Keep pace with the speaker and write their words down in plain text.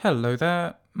Hello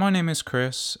there, my name is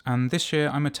Chris, and this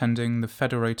year I'm attending the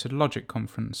Federated Logic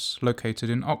Conference located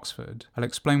in Oxford. I'll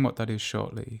explain what that is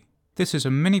shortly. This is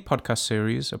a mini podcast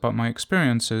series about my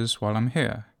experiences while I'm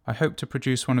here. I hope to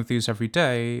produce one of these every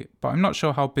day, but I'm not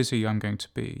sure how busy I'm going to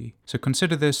be, so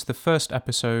consider this the first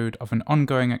episode of an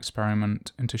ongoing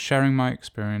experiment into sharing my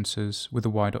experiences with a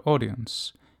wider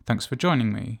audience. Thanks for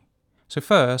joining me. So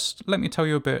first, let me tell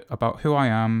you a bit about who I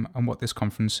am and what this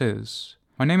conference is.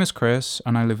 My name is Chris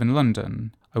and I live in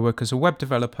London. I work as a web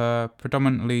developer,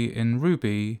 predominantly in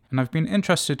Ruby, and I've been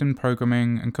interested in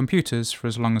programming and computers for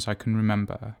as long as I can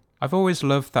remember. I've always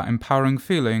loved that empowering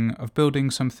feeling of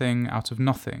building something out of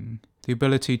nothing, the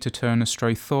ability to turn a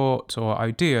stray thought or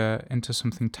idea into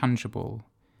something tangible.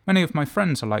 Many of my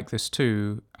friends are like this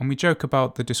too, and we joke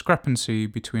about the discrepancy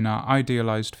between our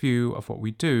idealized view of what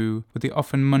we do with the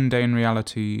often mundane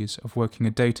realities of working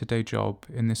a day-to-day job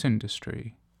in this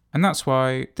industry. And that's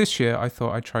why this year I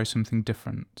thought I'd try something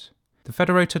different. The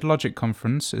Federated Logic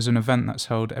Conference is an event that's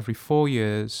held every 4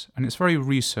 years, and it's very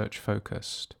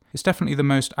research-focused. It's definitely the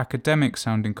most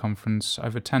academic-sounding conference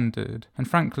I've attended, and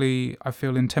frankly, I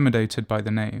feel intimidated by the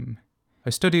name. I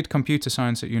studied computer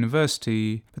science at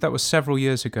university, but that was several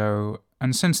years ago,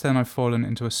 and since then I've fallen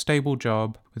into a stable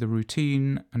job with a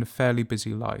routine and a fairly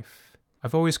busy life.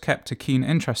 I've always kept a keen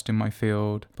interest in my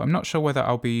field, but I'm not sure whether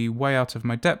I'll be way out of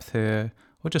my depth here,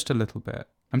 or just a little bit.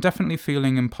 I'm definitely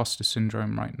feeling imposter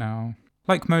syndrome right now.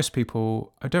 Like most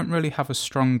people, I don't really have a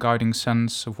strong guiding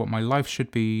sense of what my life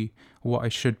should be or what I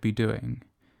should be doing.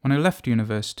 When I left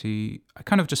university, I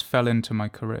kind of just fell into my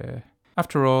career.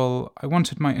 After all, I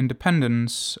wanted my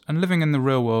independence, and living in the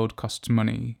real world costs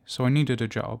money, so I needed a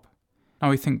job.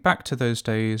 Now I think back to those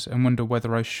days and wonder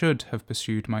whether I should have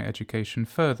pursued my education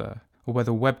further, or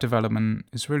whether web development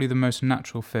is really the most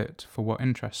natural fit for what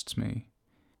interests me.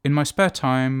 In my spare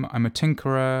time, I'm a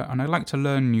tinkerer and I like to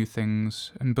learn new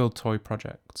things and build toy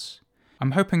projects.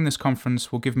 I'm hoping this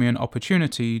conference will give me an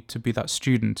opportunity to be that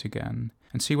student again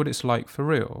and see what it's like for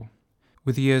real.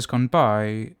 With the years gone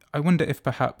by, I wonder if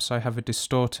perhaps I have a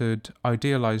distorted,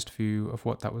 idealized view of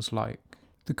what that was like.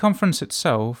 The conference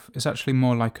itself is actually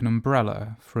more like an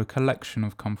umbrella for a collection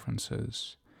of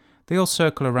conferences. They all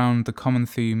circle around the common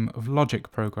theme of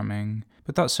logic programming,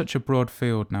 but that's such a broad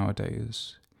field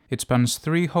nowadays. It spans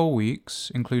 3 whole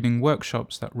weeks, including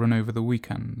workshops that run over the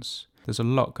weekends. There's a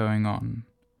lot going on.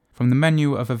 From the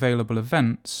menu of available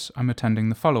events, I'm attending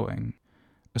the following: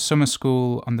 a summer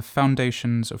school on the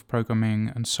foundations of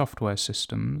programming and software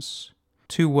systems,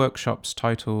 2 workshops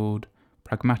titled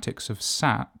Pragmatics of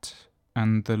SAT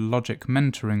and the Logic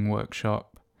Mentoring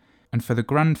Workshop, and for the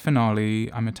grand finale,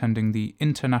 I'm attending the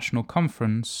International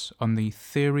Conference on the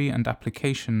Theory and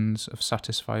Applications of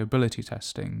Satisfiability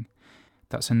Testing.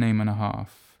 That's a name and a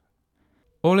half.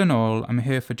 All in all, I'm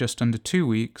here for just under 2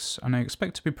 weeks, and I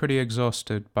expect to be pretty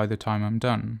exhausted by the time I'm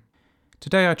done.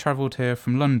 Today I travelled here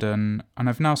from London, and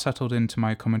I've now settled into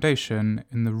my accommodation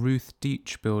in the Ruth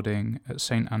Deach building at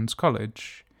St Anne's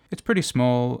College. It's pretty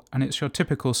small, and it's your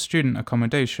typical student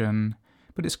accommodation,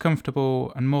 but it's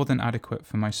comfortable and more than adequate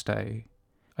for my stay.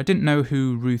 I didn't know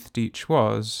who Ruth Deach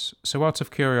was, so out of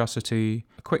curiosity,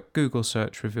 a quick Google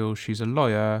search reveals she's a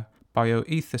lawyer,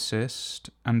 bioethicist,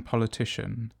 and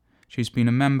politician. She's been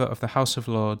a member of the House of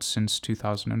Lords since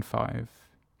 2005.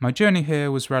 My journey here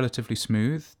was relatively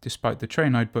smooth, despite the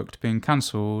train I'd booked being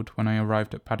cancelled when I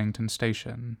arrived at Paddington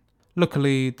Station.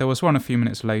 Luckily, there was one a few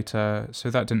minutes later, so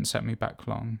that didn't set me back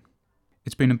long.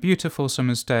 It's been a beautiful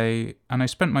summer's day, and I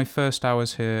spent my first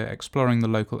hours here exploring the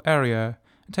local area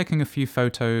and taking a few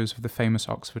photos of the famous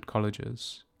Oxford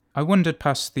colleges. I wandered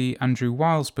past the Andrew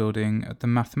Wiles building at the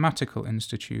Mathematical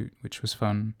Institute, which was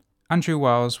fun. Andrew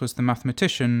Wiles was the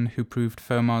mathematician who proved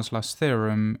Fermat's last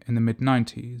theorem in the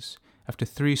mid-90s, after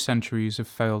 3 centuries of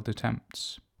failed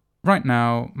attempts. Right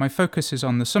now, my focus is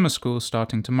on the summer school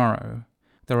starting tomorrow.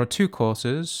 There are 2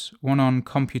 courses, one on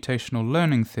computational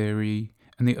learning theory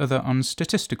and the other on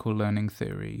statistical learning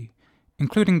theory.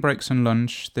 Including breaks and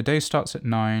lunch, the day starts at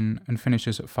 9 and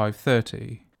finishes at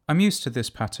 5:30. I'm used to this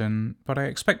pattern, but I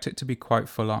expect it to be quite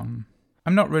full on.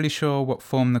 I'm not really sure what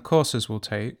form the courses will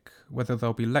take, whether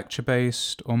they'll be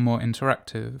lecture-based or more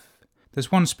interactive.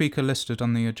 There's one speaker listed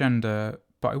on the agenda,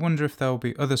 but I wonder if there'll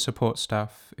be other support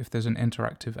staff if there's an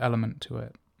interactive element to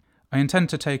it. I intend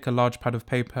to take a large pad of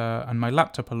paper and my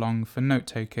laptop along for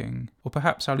note-taking, or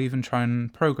perhaps I'll even try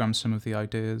and program some of the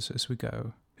ideas as we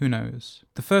go. Who knows?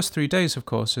 The first 3 days of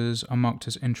courses are marked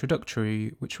as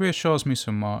introductory, which reassures me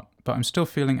somewhat, but I'm still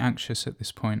feeling anxious at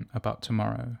this point about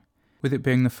tomorrow. With it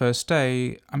being the first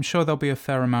day, I'm sure there'll be a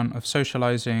fair amount of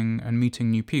socialising and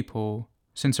meeting new people,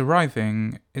 Since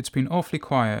arriving, it's been awfully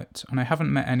quiet and I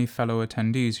haven't met any fellow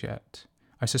attendees yet.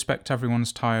 I suspect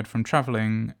everyone's tired from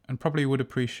travelling and probably would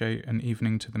appreciate an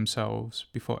evening to themselves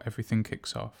before everything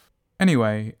kicks off.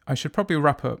 Anyway, I should probably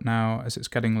wrap up now as it's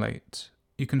getting late.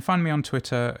 You can find me on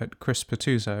Twitter at Chris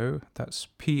Patuzzo, that's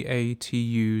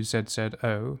Patuzzo,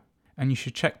 and you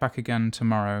should check back again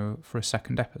tomorrow for a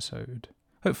second episode.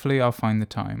 Hopefully I'll find the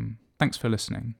time. Thanks for listening.